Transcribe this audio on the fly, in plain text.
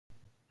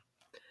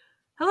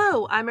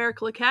Hello, I'm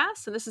Erica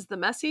Lacasse, and this is the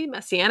Messy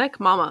Messianic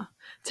Mama.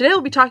 Today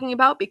we'll be talking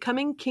about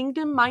becoming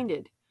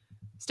kingdom-minded.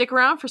 Stick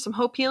around for some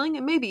hope healing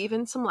and maybe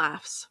even some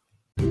laughs.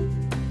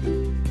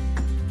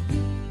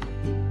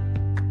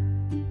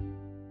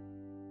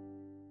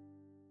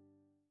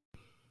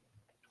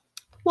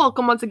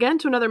 Welcome once again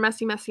to another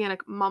Messy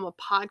Messianic Mama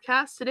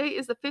podcast. Today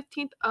is the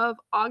 15th of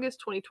August,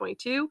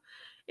 2022,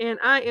 and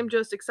I am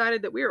just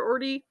excited that we are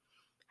already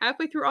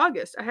halfway through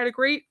August. I had a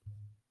great,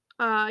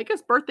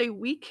 birthday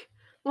week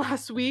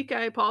last week.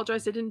 I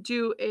apologize I didn't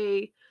do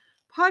a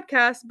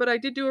podcast, but I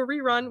did do a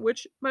rerun,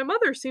 which my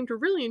mother seemed to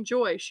really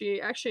enjoy.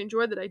 She actually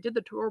enjoyed that I did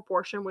the tour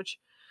portion, which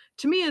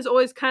to me is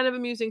always kind of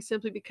amusing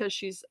simply because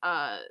she's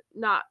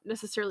not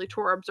necessarily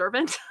Torah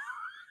observant.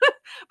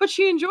 But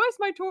she enjoys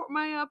my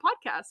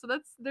podcast, so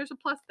there's a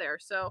plus there.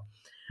 So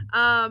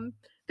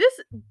this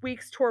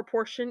week's Torah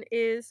portion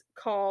is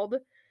called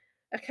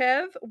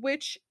Akev,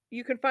 which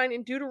you can find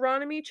in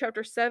Deuteronomy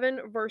chapter 7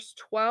 verse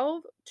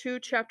 12 to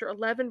chapter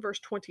 11 verse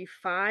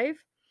 25.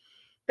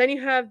 Then you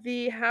have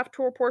the half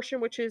Torah portion,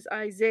 which is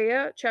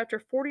Isaiah chapter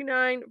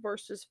 49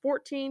 verses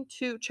 14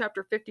 to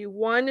chapter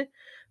 51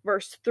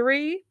 verse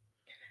 3.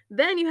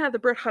 Then you have the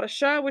Brit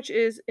Hadashah, which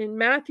is in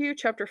Matthew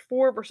chapter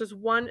 4, verses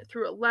 1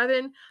 through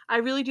 11. I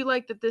really do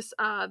like that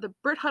the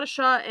Brit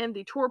Hadashah and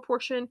the Torah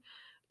portion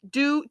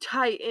do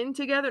tie in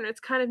together, and it's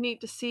kind of neat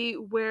to see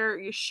where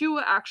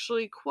Yeshua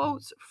actually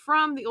quotes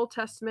from the Old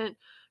Testament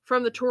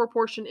from the Torah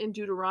portion in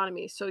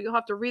Deuteronomy. So you'll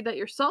have to read that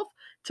yourself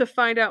to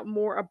find out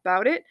more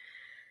about it.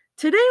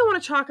 Today I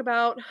want to talk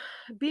about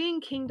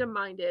being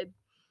kingdom-minded.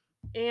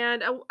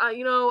 And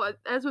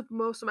as with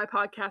most of my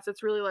podcasts,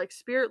 it's really like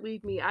spirit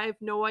lead me. I have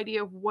no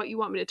idea what you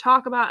want me to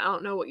talk about. I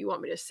don't know what you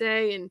want me to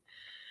say, and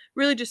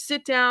really just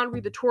sit down,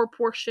 read the Torah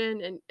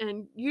portion,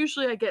 and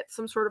usually I get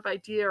some sort of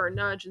idea or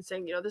nudge and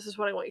saying, this is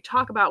what I want you to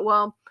talk about.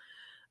 Well,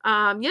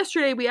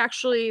 yesterday we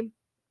actually,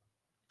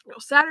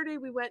 Saturday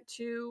we went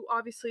to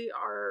obviously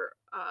our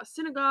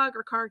synagogue,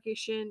 our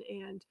congregation,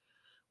 and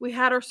we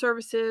had our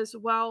services.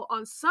 Well,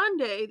 on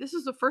Sunday, this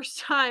is the first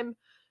time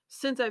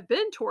since I've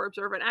been Torah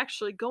observant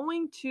actually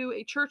going to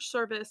a church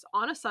service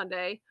on a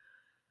Sunday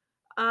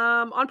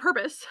on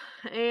purpose.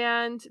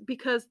 And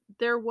because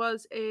there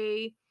was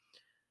a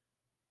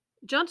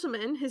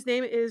gentleman, his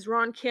name is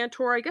Ron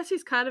Cantor. I guess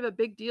he's kind of a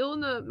big deal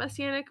in the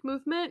Messianic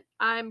movement.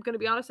 I'm going to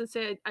be honest and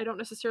say I don't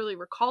necessarily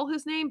recall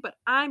his name, but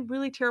I'm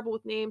really terrible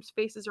with names.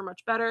 Faces are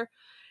much better.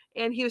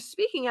 And he was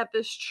speaking at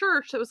this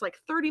church that was like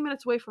 30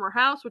 minutes away from our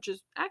house, which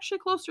is actually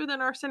closer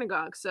than our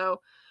synagogue. So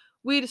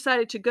we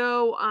decided to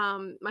go,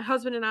 my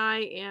husband and I,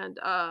 and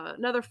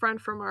another friend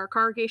from our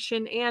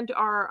congregation, and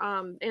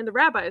and the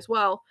rabbi as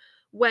well,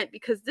 went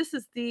because this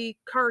is the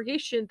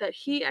congregation that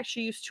he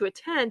actually used to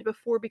attend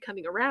before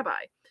becoming a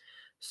rabbi.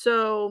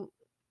 So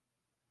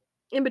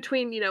in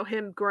between,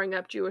 him growing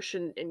up Jewish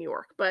in New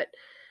York. But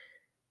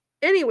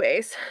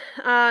anyways,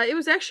 it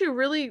was actually a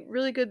really,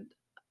 really good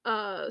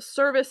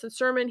service and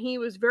sermon. He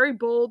was very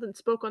bold and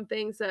spoke on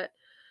things that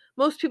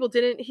most people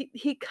didn't.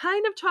 He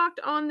kind of talked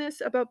on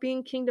this about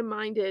being kingdom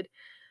minded,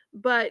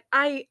 but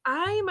I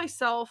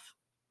myself,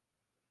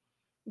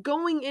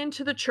 going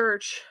into the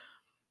church,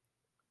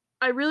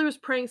 I really was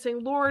praying,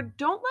 saying, Lord,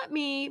 don't let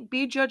me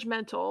be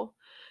judgmental,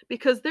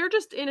 because they're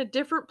just in a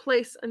different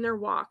place in their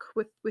walk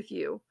with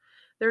you.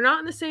 They're not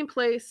in the same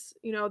place.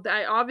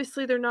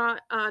 Obviously they're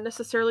not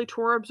necessarily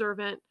Torah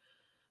observant.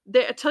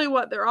 I tell you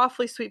what, they're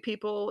awfully sweet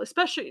people,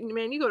 especially,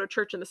 man, you go to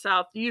church in the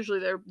South,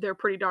 usually they're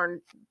pretty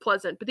darn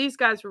pleasant, but these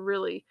guys were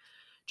really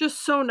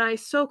just so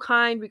nice, so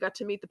kind. We got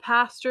to meet the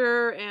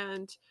pastor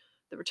and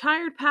the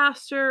retired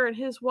pastor and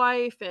his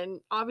wife, and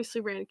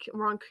obviously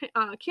Ron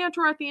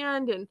Cantor at the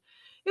end, and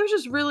it was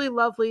just really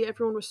lovely.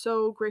 Everyone was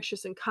so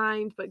gracious and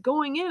kind, but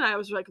going in, I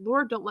was like,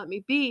 Lord, don't let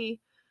me be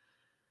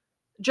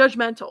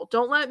judgmental.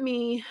 Don't let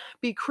me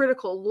be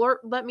critical. Lord,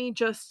 let me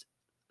just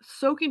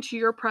soak into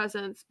your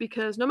presence,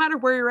 because no matter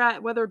where you're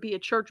at, whether it be a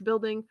church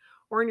building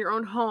or in your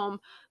own home,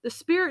 the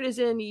Spirit is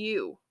in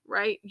you,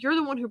 right? You're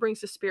the one who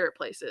brings the Spirit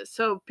places.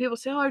 So people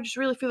say, oh, I just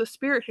really feel the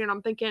Spirit here. And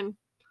I'm thinking,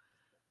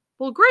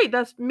 well, great.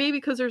 That's maybe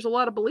because there's a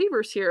lot of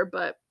believers here,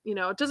 but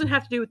it doesn't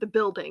have to do with the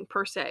building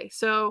per se.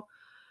 So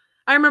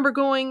I remember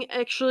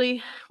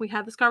actually, we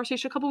had this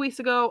conversation a couple weeks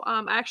ago.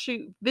 I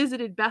actually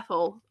visited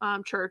Bethel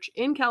Church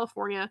in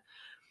California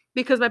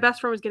because my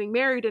best friend was getting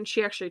married and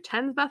she actually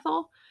attends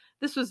Bethel.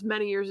 This was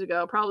many years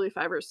ago, probably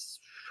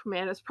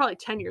it's probably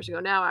 10 years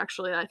ago now,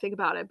 actually, I think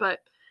about it. But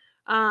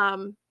I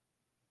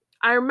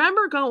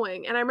remember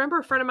going, and I remember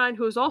a friend of mine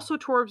who was also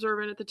Torah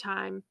observant at the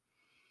time,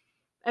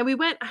 and we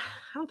went, I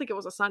don't think it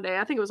was a Sunday,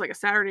 I think it was like a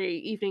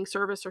Saturday evening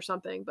service or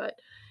something, but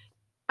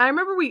I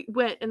remember we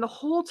went, and the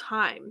whole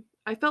time,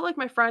 I felt like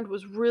my friend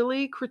was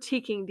really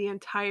critiquing the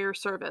entire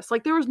service.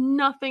 Like, there was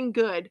nothing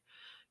good.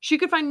 She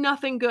could find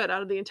nothing good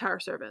out of the entire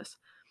service.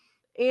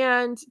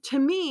 And to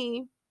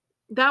me,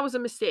 that was a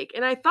mistake.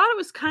 And I thought it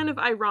was kind of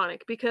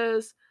ironic,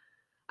 because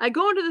I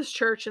go into this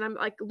church and I'm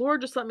like,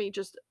 Lord, just let me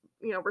just,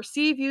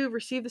 receive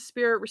the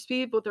Spirit,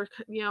 receive what they're,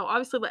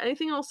 obviously let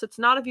anything else that's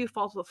not of you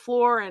fall to the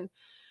floor. And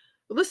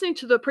listening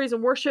to the praise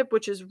and worship,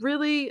 which is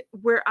really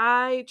where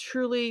I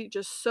truly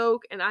just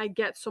soak and I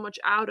get so much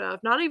out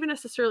of, not even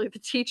necessarily the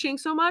teaching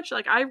so much.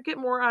 Like I get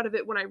more out of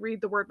it when I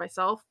read the word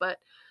myself, but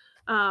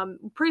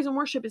praise and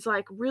worship is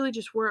like really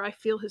just where I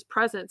feel his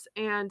presence,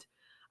 and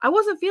I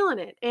wasn't feeling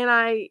it. And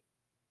I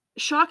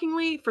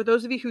shockingly, for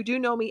those of you who do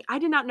know me, I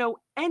did not know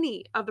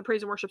any of the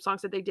praise and worship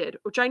songs that they did,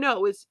 which I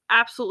know is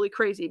absolutely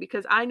crazy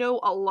because I know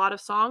a lot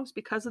of songs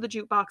because of the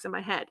jukebox in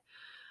my head.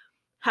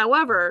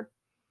 However,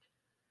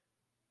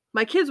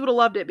 my kids would have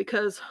loved it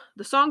because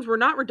the songs were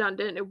not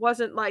redundant. It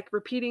wasn't like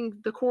repeating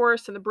the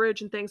chorus and the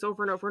bridge and things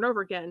over and over and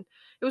over again.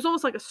 It was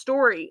almost like a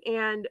story.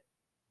 And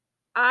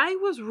I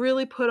was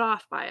really put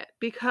off by it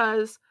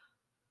because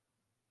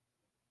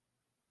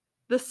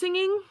the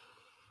singing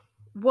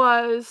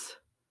was,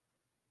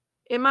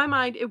 in my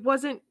mind, it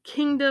wasn't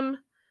kingdom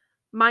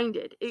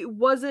minded. It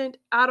wasn't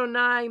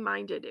Adonai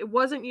minded. It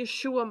wasn't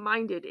Yeshua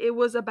minded. It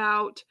was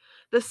about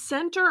the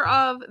center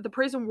of the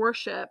praise and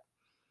worship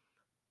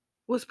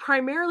was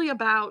primarily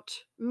about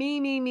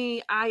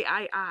me,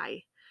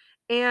 I.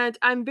 And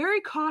I'm very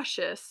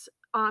cautious.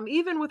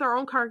 Even with our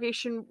own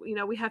congregation,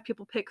 we have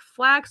people pick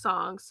flag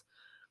songs,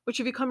 which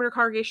if you come in our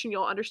congregation,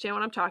 you'll understand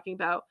what I'm talking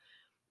about.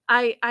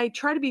 I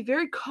try to be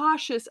very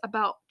cautious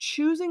about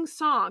choosing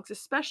songs,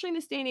 especially in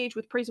this day and age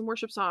with praise and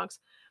worship songs,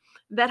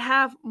 that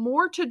have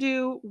more to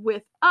do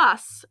with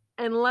us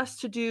and less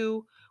to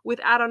do with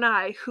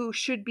Adonai, who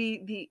should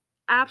be the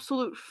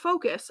absolute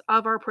focus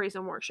of our praise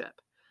and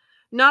worship.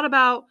 Not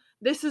about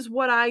this is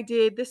what I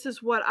did, this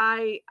is what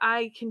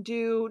I can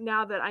do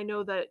now that I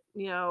know that,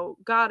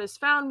 God has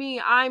found me,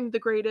 I'm the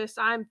greatest,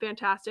 I'm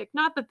fantastic.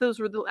 Not that those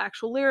were the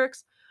actual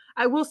lyrics.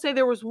 I will say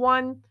there was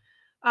one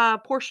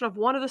portion of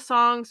one of the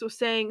songs was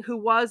saying who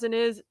was and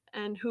is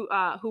and who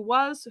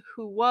was and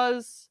who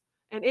was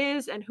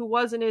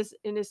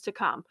and is to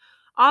come.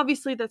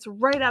 Obviously, that's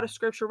right out of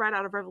scripture, right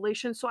out of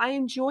Revelation. So I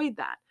enjoyed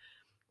that.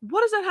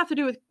 What does that have to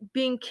do with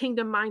being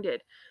kingdom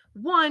minded?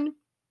 One,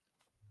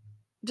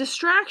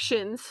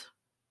 distractions,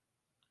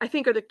 I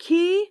think, are the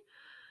key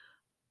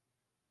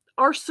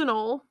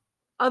arsenal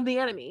of the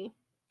enemy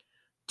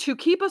to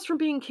keep us from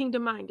being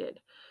kingdom minded.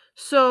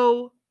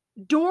 So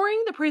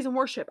during the praise and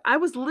worship, I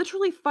was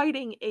literally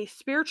fighting a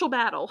spiritual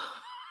battle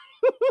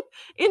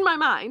in my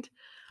mind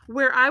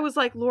where I was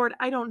like, Lord,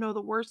 I don't know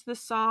the words of this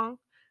song.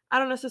 I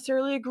don't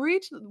necessarily agree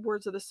to the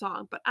words of the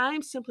song, but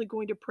I'm simply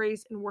going to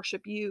praise and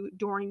worship you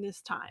during this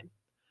time.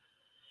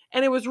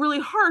 And it was really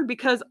hard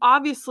because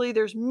obviously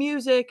there's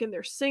music and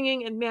there's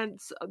singing, and man,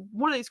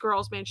 one of these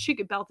girls, man, she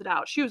could belt it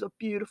out. She was a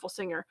beautiful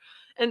singer,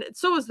 and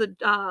so was the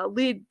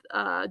lead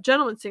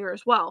gentleman singer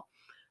as well.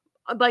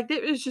 Like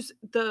it was just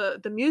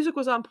the music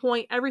was on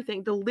point,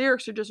 everything. The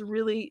lyrics are just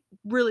really,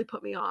 really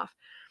put me off.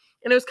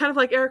 And it was kind of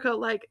like Erica,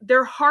 like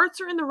their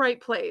hearts are in the right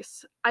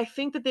place. I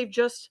think that they've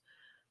just,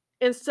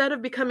 instead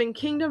of becoming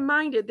kingdom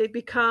minded, they've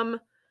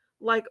become,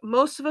 like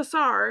most of us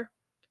are,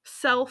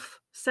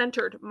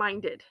 self-centered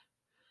minded.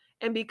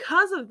 And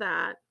because of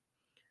that,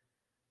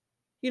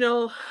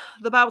 the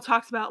Bible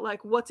talks about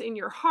like what's in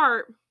your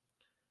heart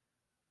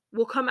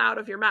will come out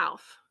of your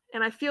mouth.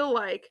 And I feel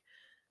like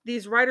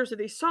these writers of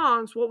these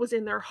songs, what was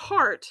in their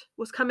heart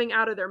was coming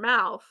out of their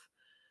mouth,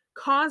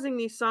 causing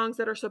these songs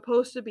that are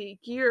supposed to be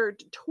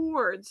geared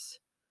towards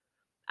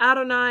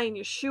Adonai and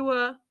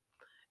Yeshua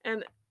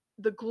and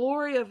the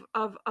glory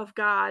of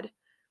God,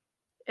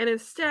 and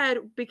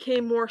instead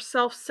became more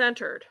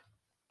self-centered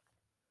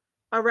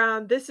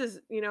around this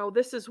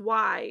is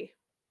why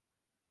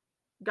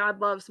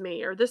God loves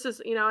me, or this is,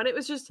 and it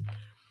was just,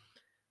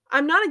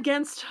 I'm not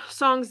against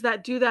songs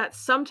that do that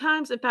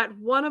sometimes. In fact,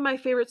 one of my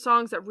favorite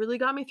songs that really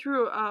got me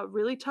through a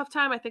really tough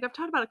time, I think I've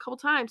talked about it a couple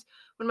times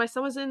when my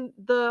son was in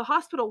the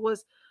hospital,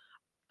 was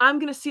I'm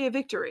going to see a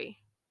victory.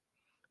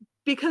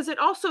 Because it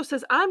also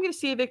says, I'm going to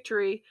see a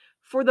victory,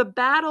 for the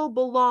battle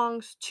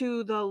belongs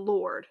to the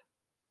Lord.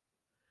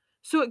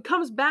 So it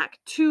comes back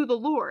to the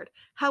Lord.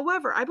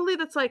 However, I believe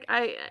that's like,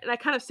 I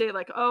kind of say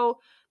like, oh,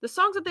 the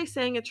songs that they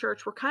sang at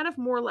church were kind of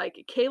more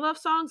like K-Love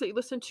songs that you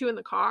listen to in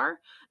the car,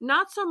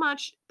 not so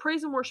much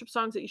praise and worship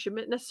songs that you should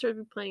necessarily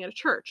be playing at a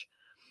church.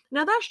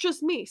 Now that's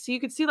just me. So you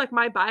could see like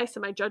my bias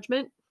and my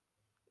judgment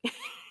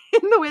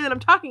in the way that I'm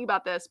talking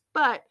about this,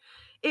 but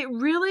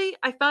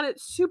I found it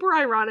super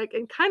ironic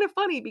and kind of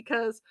funny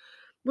because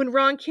when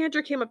Ron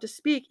Cantor came up to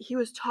speak, he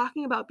was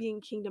talking about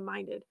being kingdom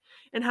minded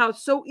and how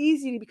it's so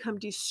easy to become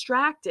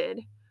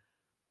distracted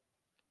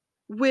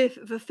with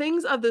the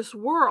things of this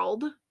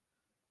world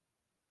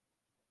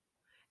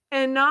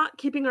and not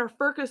keeping our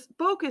focus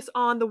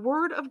on the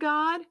word of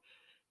God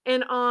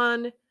and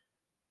on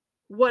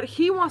what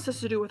he wants us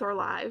to do with our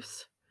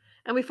lives.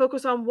 And we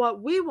focus on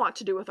what we want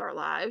to do with our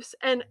lives.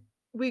 And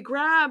we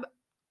grab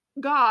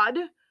God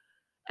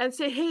and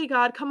say, hey,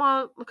 God, come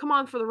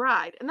on for the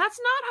ride. And that's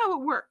not how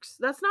it works.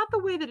 That's not the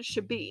way that it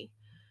should be.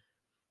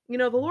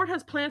 The Lord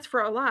has plans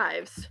for our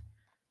lives,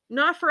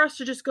 not for us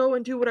to just go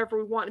and do whatever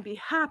we want and be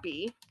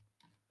happy.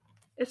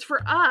 It's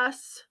for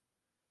us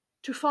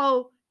to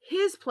follow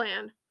his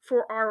plan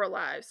for our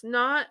lives,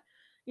 not,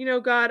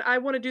 God, I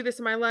want to do this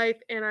in my life,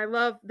 and I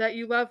love that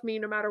you love me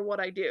no matter what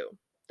I do.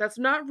 That's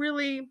not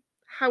really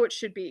how it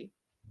should be.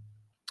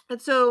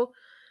 And so,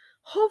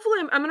 hopefully,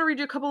 I'm going to read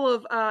you a couple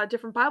of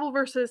different Bible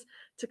verses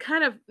to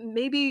kind of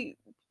maybe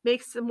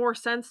make some more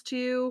sense to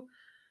you.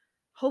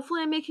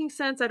 Hopefully, I'm making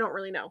sense. I don't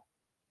really know.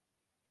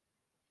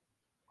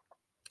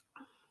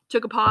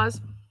 Took a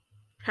pause,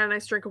 had a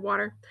nice drink of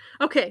water.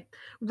 Okay,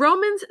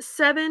 Romans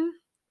 7,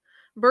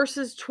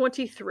 verses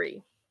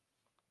 23.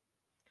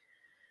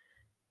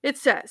 It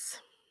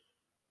says,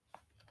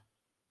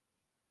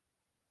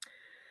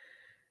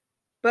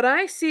 "But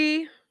I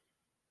see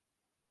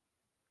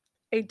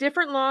a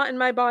different law in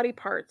my body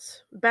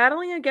parts,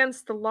 battling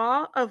against the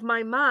law of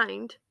my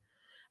mind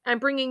and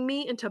bringing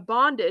me into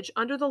bondage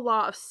under the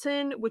law of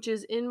sin which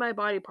is in my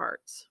body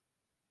parts.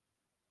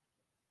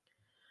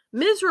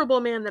 Miserable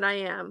man that I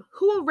am,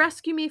 who will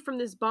rescue me from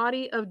this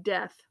body of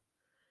death?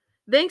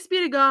 Thanks be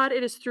to God,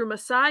 it is through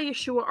Messiah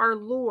Yeshua our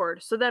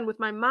Lord. So then with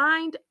my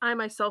mind I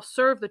myself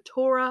serve the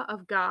Torah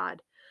of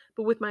God,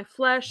 but with my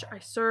flesh I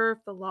serve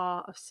the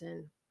law of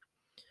sin."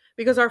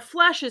 Because our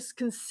flesh is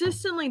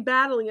consistently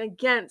battling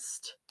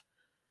against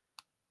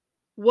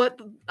what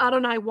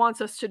Adonai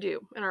wants us to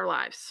do in our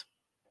lives.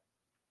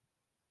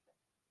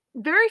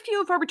 Very few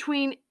and far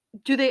between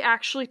do they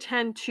actually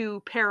tend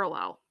to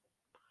parallel.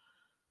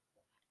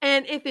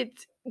 And if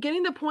it's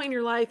getting to the point in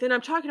your life, and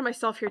I'm talking to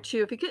myself here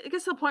too, if it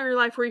gets to the point in your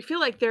life where you feel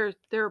like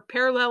they're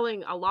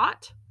paralleling a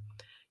lot,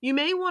 you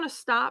may want to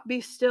stop,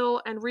 be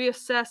still, and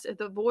reassess if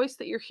the voice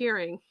that you're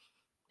hearing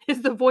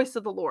is the voice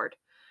of the Lord,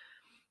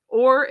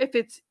 or if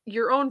it's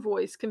your own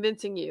voice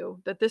convincing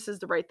you that this is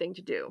the right thing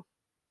to do.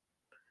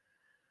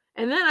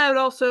 And then I would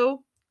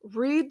also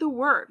read the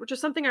word, which is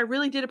something I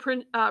really did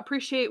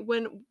appreciate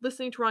when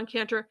listening to Ron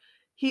Cantor.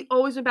 He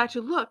always went back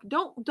to, look,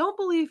 don't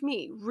believe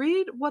me.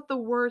 Read what the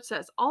word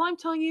says. All I'm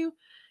telling you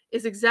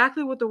is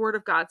exactly what the word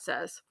of God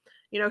says.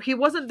 He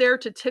wasn't there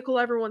to tickle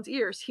everyone's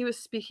ears. He was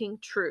speaking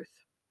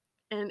truth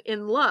and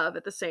in love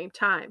at the same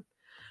time.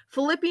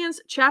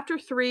 Philippians chapter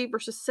 3,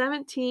 verses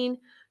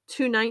 17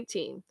 to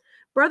 19.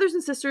 "Brothers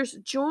and sisters,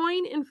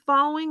 join in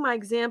following my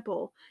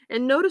example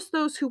and notice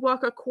those who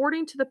walk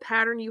according to the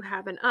pattern you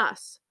have in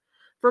us.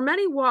 For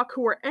many walk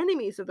who are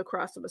enemies of the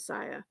cross of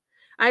Messiah.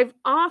 I've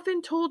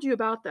often told you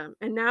about them,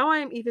 and now I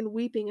am even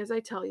weeping as I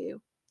tell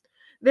you.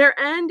 Their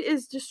end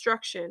is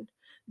destruction.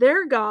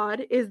 Their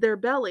God is their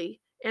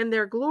belly, and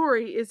their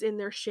glory is in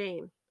their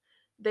shame.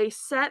 They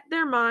set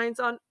their minds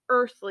on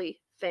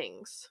earthly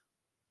things."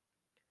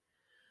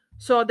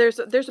 So there's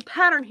a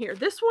pattern here.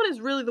 This one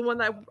is really the one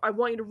that I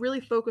want you to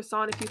really focus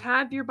on. If you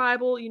have your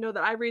Bible, you know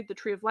that I read the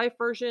Tree of Life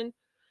version.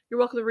 You're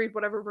welcome to read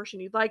whatever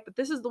version you'd like, but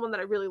this is the one that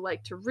I really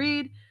like to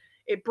read.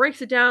 It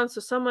breaks it down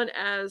so someone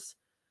as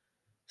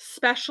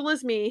special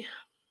as me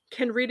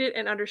can read it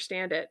and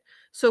understand it.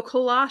 So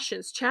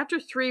Colossians chapter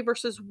 3,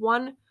 verses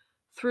 1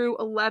 through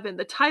 11.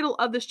 The title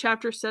of this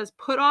chapter says,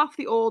 "Put off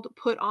the old,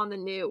 put on the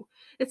new."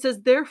 It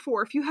says,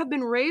 "Therefore, if you have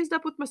been raised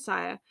up with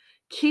Messiah,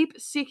 keep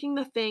seeking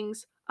the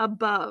things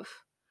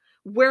above,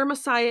 where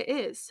Messiah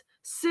is,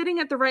 sitting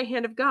at the right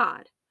hand of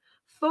God.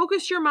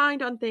 Focus your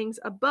mind on things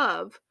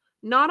above,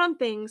 not on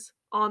things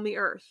on the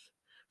earth.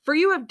 For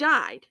you have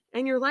died,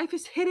 and your life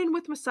is hidden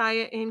with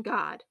Messiah in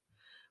God.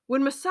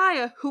 When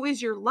Messiah, who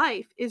is your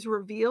life, is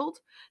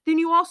revealed, then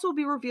you also will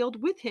be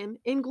revealed with him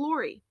in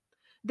glory.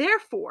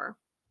 Therefore,"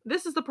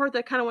 this is the part that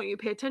I kind of want you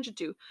to pay attention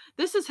to.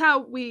 This is how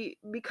we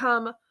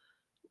become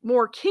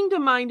more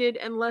kingdom-minded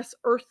and less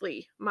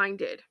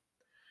earthly-minded.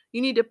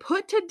 You need to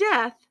put to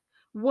death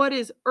what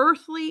is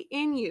earthly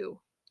in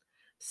you: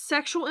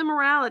 sexual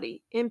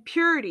immorality,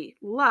 impurity,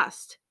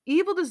 lust,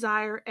 evil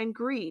desire, and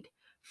greed,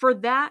 for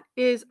that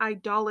is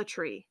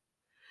idolatry.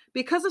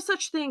 Because of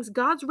such things,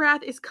 God's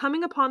wrath is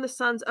coming upon the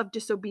sons of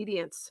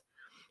disobedience.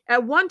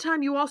 At one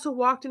time you also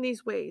walked in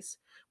these ways,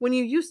 when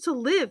you used to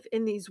live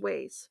in these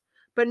ways.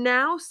 But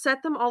now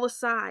set them all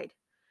aside: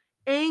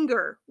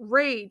 anger,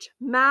 rage,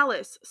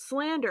 malice,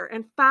 slander,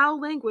 and foul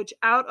language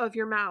out of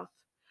your mouth.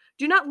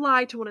 Do not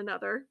lie to one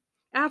another.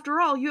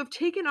 After all, you have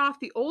taken off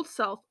the old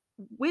self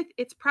with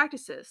its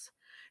practices,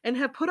 and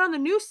have put on the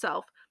new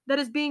self that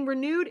is being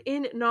renewed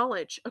in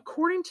knowledge,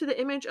 according to the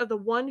image of the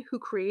one who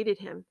created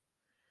him.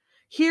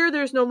 Here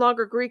there is no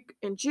longer Greek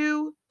and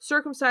Jew,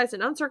 circumcised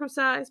and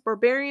uncircumcised,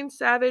 barbarian,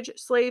 savage,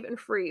 slave, and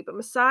free, but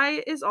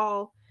Messiah is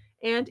all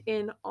and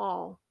in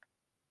all.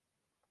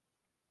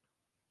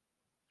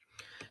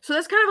 So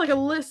that's kind of like a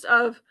list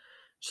of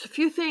just a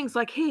few things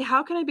like, hey,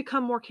 how can I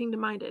become more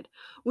kingdom minded?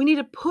 We need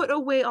to put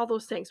away all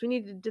those things. We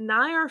need to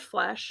deny our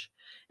flesh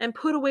and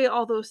put away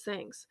all those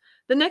things.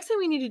 The next thing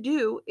we need to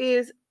do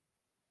is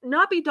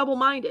not be double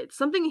minded.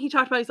 Something he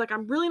talked about, he's like,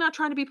 I'm really not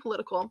trying to be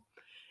political,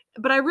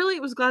 but I really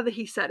was glad that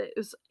he said it. It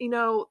was,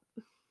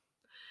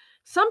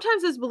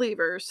 sometimes as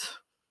believers,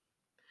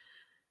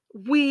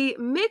 we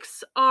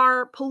mix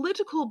our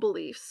political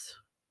beliefs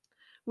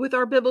with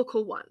our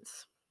biblical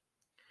ones.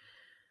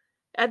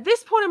 At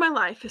this point in my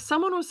life, if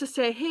someone was to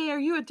say, hey, are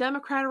you a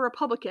Democrat or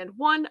Republican?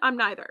 One, I'm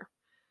neither.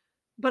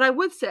 But I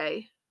would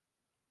say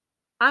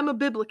I'm a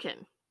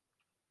Biblican.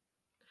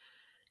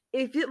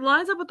 If it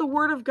lines up with the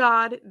word of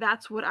God,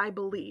 that's what I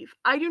believe.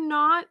 I do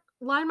not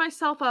line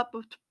myself up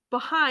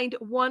behind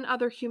one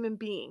other human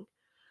being.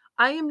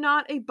 I am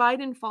not a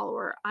Biden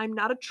follower. I'm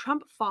not a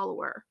Trump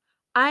follower.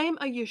 I am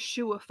a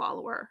Yeshua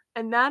follower,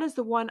 and that is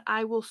the one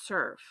I will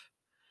serve.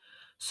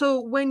 So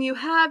when you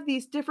have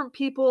these different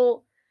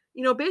people,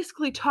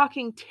 basically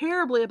talking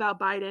terribly about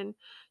Biden,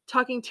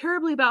 talking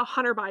terribly about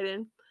Hunter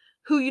Biden,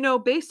 who,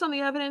 based on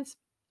the evidence,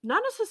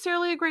 not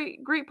necessarily a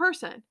great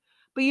person.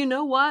 But you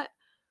know what?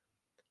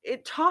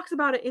 It talks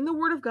about it in the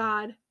word of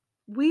God.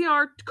 We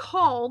are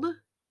called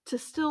to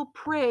still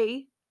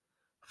pray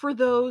for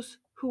those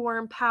who are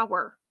in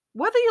power,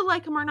 whether you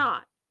like them or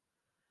not.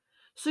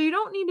 So you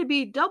don't need to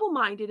be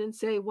double-minded and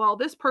say, well,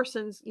 this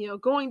person's,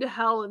 going to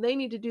hell and they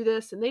need to do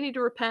this and they need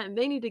to repent and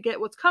they need to get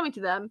what's coming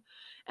to them.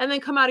 And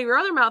then come out of your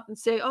other mouth and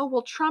say, oh,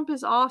 well, Trump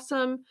is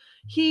awesome.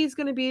 He's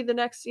going to be the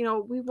next,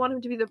 we want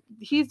him to be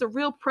he's the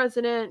real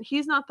president.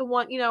 He's not the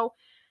one,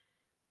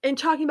 and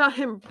talking about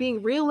him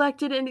being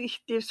reelected. And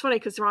it's funny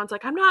because Ron's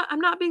like, I'm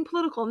not being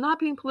political. I'm not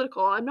being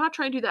political. I'm not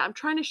trying to do that. I'm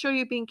trying to show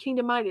you being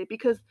kingdom minded,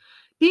 because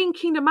being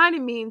kingdom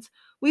minded means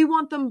we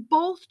want them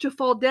both to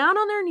fall down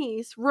on their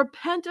knees,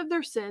 repent of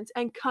their sins,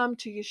 and come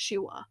to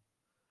Yeshua.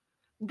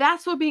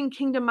 That's what being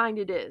kingdom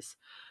minded is.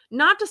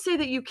 Not to say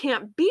that you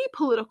can't be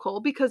political,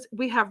 because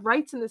we have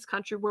rights in this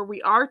country where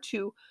we are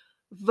to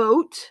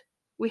vote.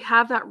 We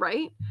have that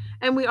right.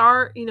 And we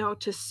are,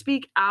 to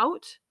speak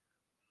out.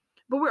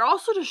 But we're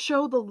also to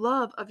show the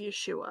love of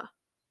Yeshua.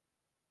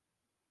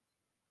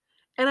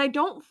 And I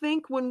don't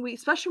think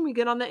especially when we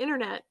get on the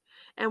internet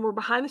and we're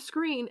behind the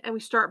screen and we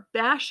start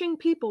bashing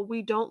people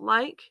we don't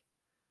like,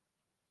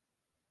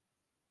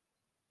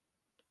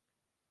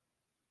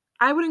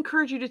 I would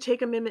encourage you to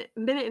take a minute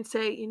and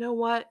say, you know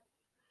what?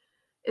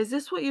 Is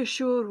this what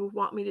Yeshua would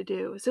want me to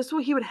do? Is this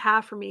what he would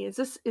have for me? Is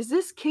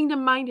this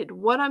kingdom minded,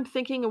 what I'm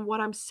thinking and what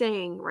I'm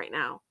saying right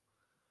now?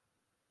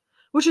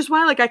 Which is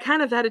why, I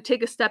kind of had to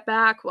take a step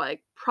back,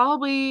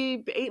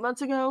 probably 8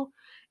 months ago,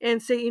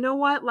 and say, you know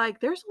what?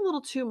 There's a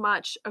little too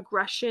much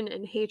aggression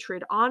and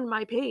hatred on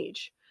my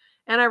page.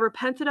 And I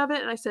repented of it,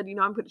 and I said,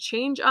 I'm going to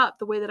change up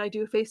the way that I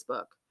do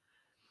Facebook.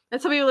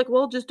 And some of you are like,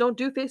 well, just don't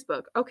do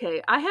Facebook.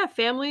 Okay, I have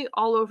family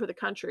all over the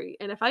country,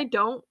 and if I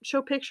don't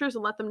show pictures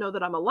and let them know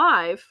that I'm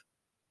alive,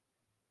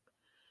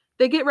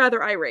 they get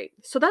rather irate.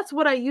 So that's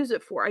what I use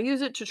it for. I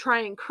use it to try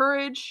and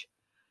encourage,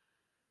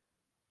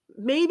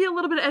 maybe a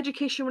little bit of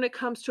education when it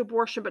comes to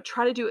abortion, but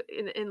try to do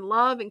it in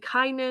love and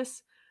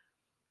kindness.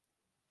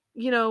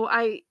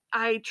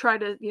 I try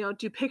to,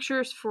 do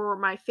pictures for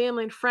my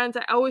family and friends.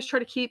 I always try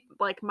to keep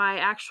my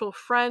actual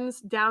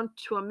friends down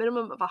to a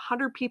minimum of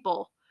 100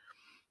 people,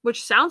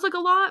 which sounds like a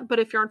lot, but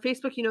if you're on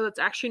Facebook, that's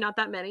actually not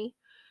that many,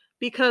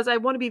 because I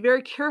want to be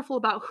very careful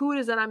about who it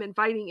is that I'm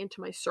inviting into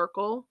my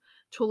circle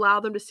to allow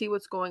them to see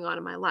what's going on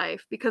in my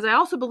life, because I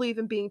also believe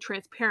in being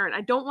transparent.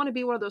 I don't want to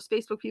be one of those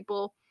Facebook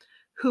people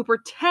who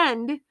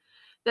pretend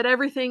that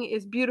everything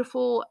is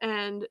beautiful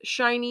and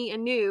shiny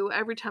and new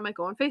every time I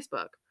go on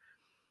Facebook.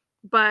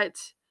 But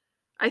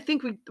I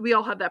think we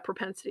all have that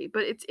propensity.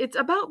 But it's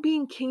about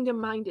being kingdom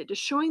minded, to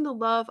showing the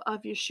love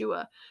of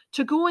Yeshua,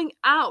 to going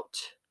out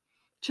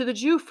to the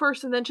Jew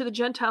first and then to the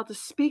Gentile to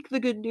speak the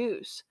good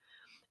news.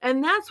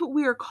 And that's what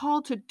we are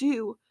called to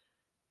do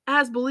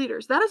as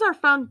believers. That is our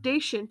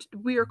foundation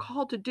we are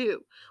called to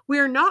do. We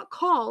are not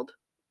called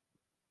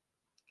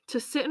to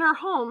sit in our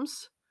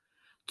homes,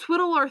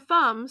 twiddle our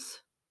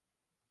thumbs,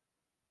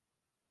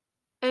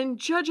 and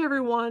judge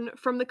everyone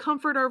from the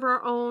comfort of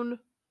our own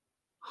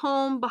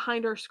home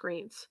behind our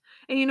screens.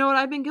 And you know what?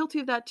 I've been guilty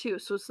of that too.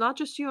 So it's not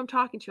just you I'm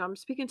talking to. I'm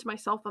speaking to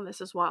myself on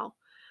this as well.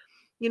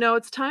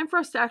 It's time for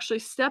us to actually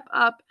step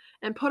up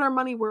and put our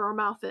money where our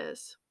mouth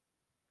is.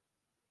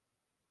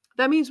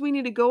 That means we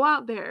need to go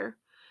out there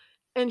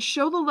and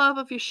show the love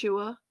of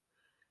Yeshua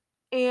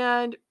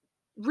and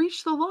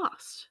reach the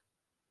lost.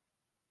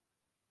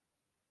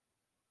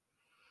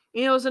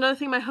 It was another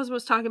thing my husband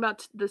was talking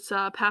about this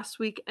past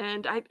week,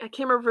 and I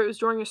can't remember if it was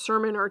during a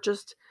sermon or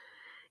just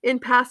in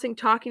passing,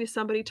 talking to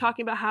somebody,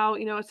 talking about how,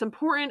 it's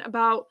important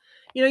about,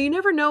 you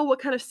never know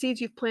what kind of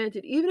seeds you've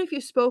planted. Even if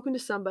you've spoken to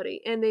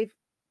somebody and they've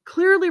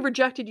clearly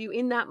rejected you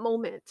in that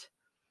moment,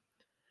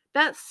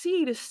 that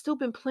seed has still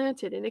been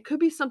planted, and it could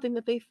be something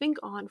that they think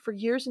on for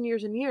years and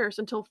years and years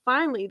until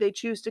finally they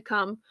choose to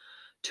come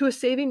to a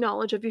saving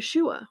knowledge of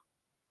Yeshua.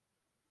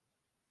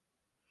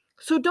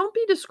 So don't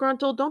be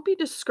disgruntled, don't be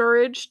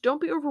discouraged, don't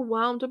be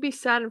overwhelmed, don't be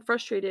sad and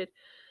frustrated.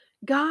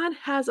 God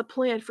has a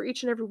plan for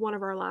each and every one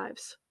of our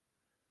lives.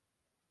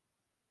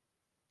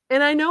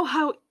 And I know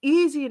how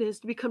easy it is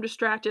to become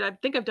distracted. I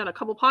think I've done a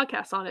couple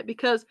podcasts on it,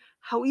 because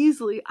how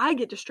easily I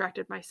get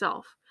distracted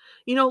myself.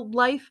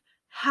 Life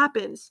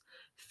happens.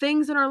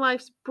 Things in our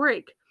lives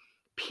break.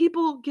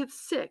 People get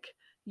sick.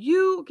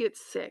 You get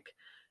sick.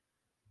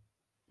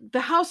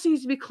 The house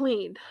needs to be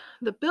cleaned.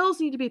 The bills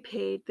need to be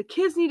paid. The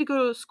kids need to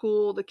go to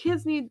school. The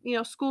kids need,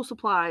 school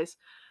supplies.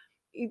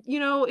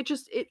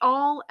 It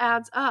all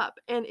adds up.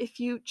 And if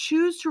you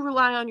choose to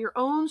rely on your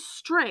own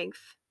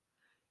strength,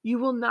 you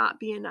will not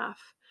be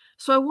enough.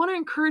 So I want to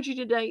encourage you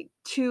today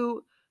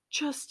to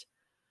Just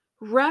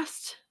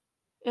rest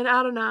in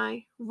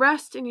Adonai,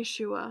 rest in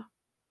Yeshua.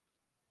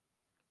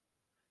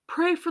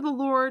 Pray for the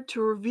Lord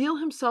to reveal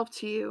himself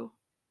to you.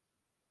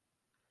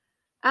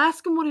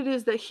 Ask him what it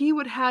is that he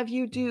would have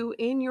you do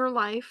in your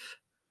life.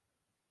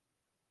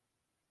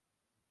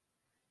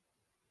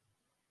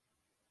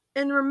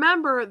 And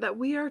remember that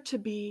we are to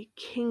be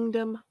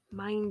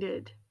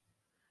kingdom-minded,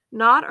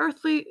 not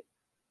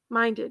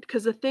earthly-minded,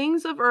 because the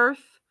things of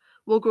earth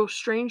will grow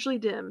strangely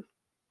dim.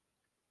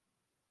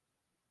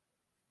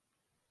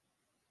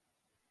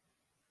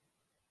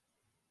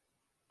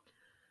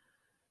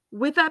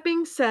 With that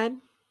being said,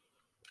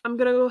 I'm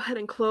going to go ahead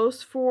and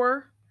close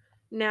for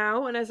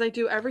now. And as I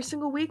do every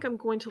single week, I'm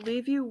going to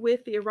leave you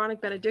with the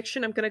Aaronic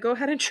benediction. I'm going to go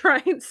ahead and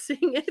try and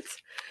sing it.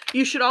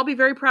 You should all be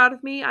very proud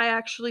of me. I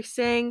actually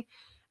sang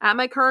at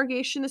my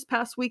congregation this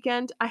past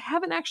weekend. I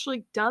haven't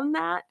actually done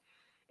that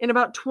in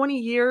about 20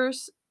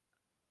 years.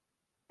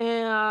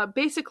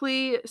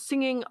 Basically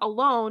singing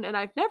alone, and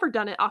I've never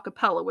done it a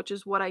cappella, which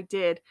is what I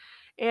did.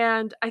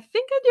 And I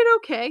think I did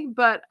okay,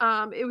 but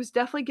it was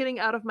definitely getting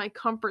out of my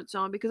comfort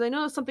zone, because I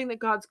know it's something that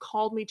God's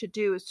called me to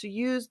do, is to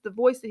use the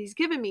voice that he's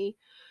given me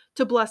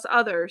to bless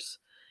others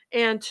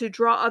and to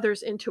draw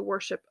others into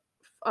worship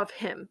of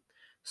him.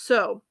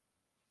 So,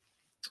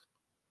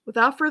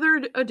 without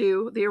further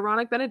ado, the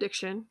Aaronic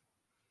benediction.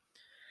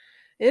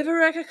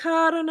 Ivareka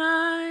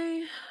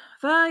Adonai,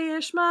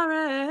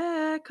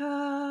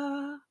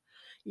 vayishmareka,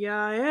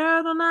 Yair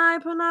Adonai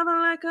panav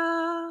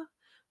aleka,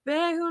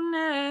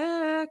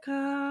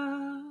 vehuneka,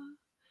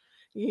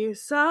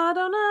 Yisa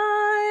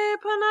Adonai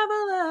panav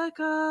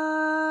aleka,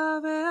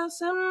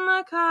 ve'asem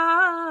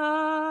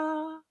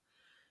leka,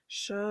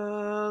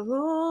 Shalom.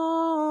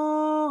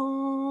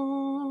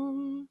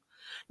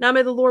 Now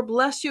may the Lord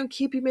bless you and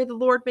keep you. May the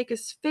Lord make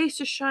his face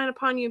to shine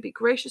upon you and be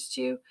gracious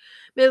to you.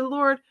 May the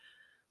Lord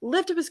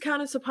lift up his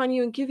countenance upon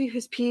you and give you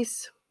his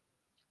peace.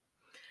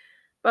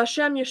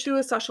 B'Hashem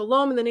Yeshua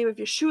Shalom, in the name of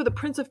Yeshua, the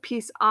Prince of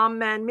Peace.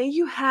 Amen. May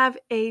you have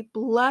a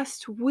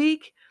blessed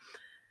week.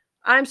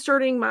 I'm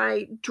starting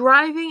my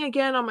driving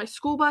again on my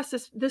school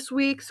bus this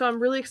week, so I'm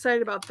really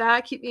excited about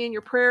that. Keep me in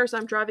your prayers.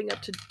 I'm driving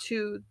up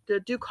to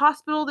the Duke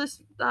Hospital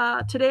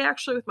today,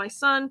 actually, with my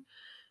son,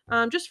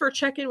 just for a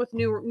check-in with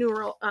new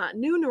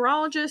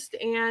neurologist.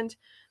 And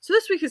so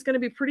this week is going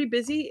to be pretty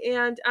busy,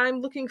 and I'm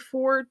looking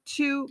forward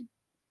to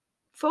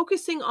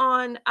focusing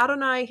on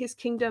Adonai, his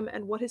kingdom,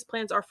 and what his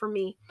plans are for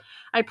me.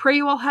 I pray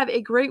you all have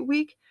a great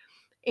week,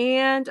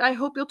 and I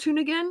hope you'll tune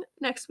again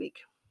next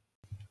week.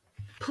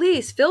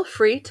 Please feel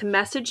free to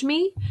message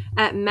me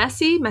at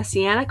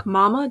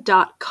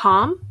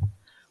messymessianicmama.com,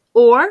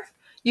 or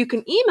you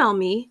can email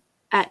me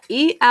at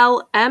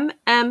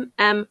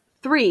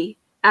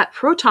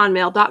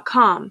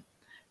elmmm3@protonmail.com.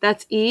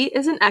 That's E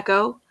as in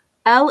Echo,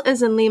 L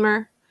as in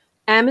Lemur,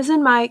 M as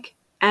in Mike,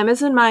 M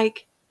as in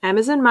Mike, M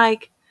as in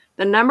Mike,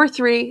 the number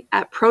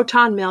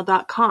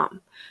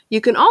 3@protonmail.com.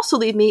 You can also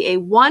leave me a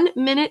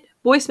 1-minute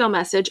voicemail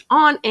message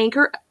on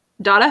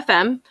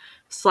anchor.fm/Erica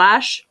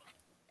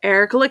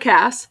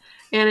Lacasse,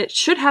 and it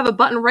should have a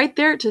button right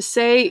there to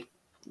say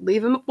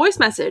leave a voice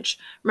message.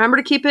 Remember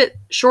to keep it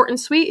short and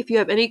sweet if you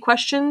have any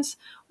questions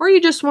or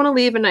you just want to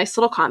leave a nice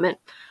little comment.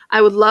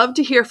 I would love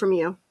to hear from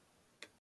you.